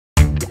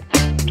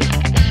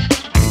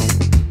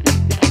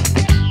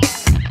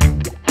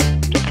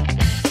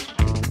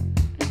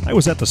I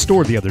was at the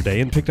store the other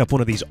day and picked up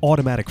one of these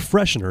automatic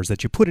fresheners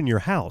that you put in your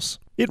house.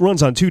 It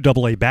runs on 2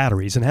 AA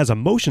batteries and has a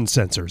motion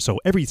sensor, so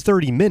every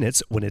 30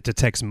 minutes, when it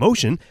detects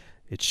motion,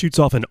 it shoots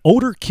off an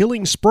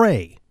odor-killing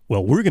spray.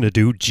 Well, we're going to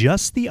do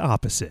just the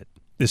opposite.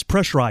 This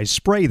pressurized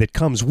spray that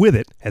comes with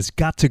it has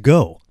got to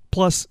go.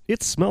 Plus,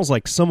 it smells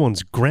like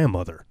someone's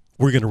grandmother.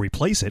 We're going to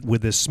replace it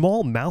with this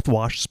small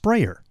mouthwash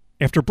sprayer.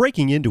 After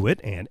breaking into it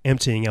and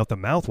emptying out the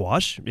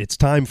mouthwash, it's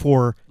time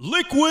for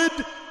liquid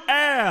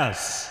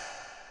ass.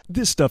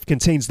 This stuff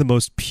contains the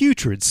most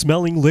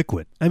putrid-smelling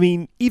liquid. I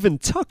mean, even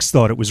Tux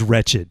thought it was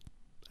wretched.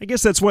 I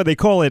guess that's why they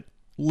call it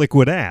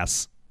liquid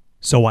ass.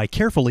 So I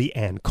carefully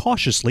and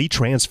cautiously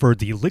transferred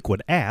the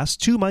liquid ass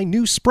to my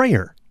new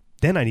sprayer.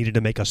 Then I needed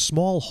to make a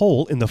small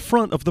hole in the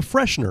front of the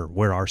freshener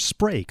where our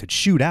spray could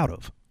shoot out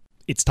of.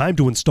 It's time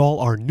to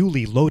install our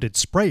newly loaded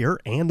sprayer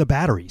and the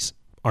batteries.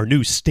 Our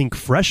new stink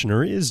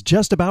freshener is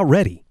just about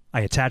ready.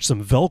 I attached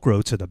some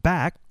Velcro to the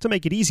back to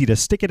make it easy to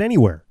stick it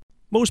anywhere.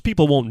 Most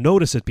people won't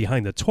notice it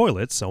behind the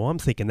toilet, so I'm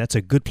thinking that's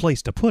a good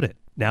place to put it.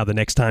 Now the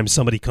next time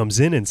somebody comes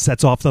in and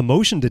sets off the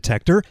motion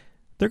detector,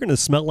 they're going to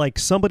smell like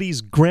somebody's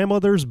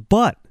grandmother's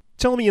butt.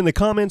 Tell me in the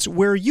comments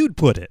where you'd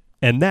put it.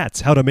 And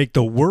that's how to make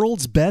the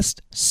world's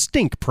best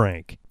stink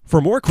prank.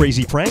 For more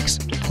crazy pranks,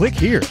 click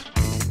here.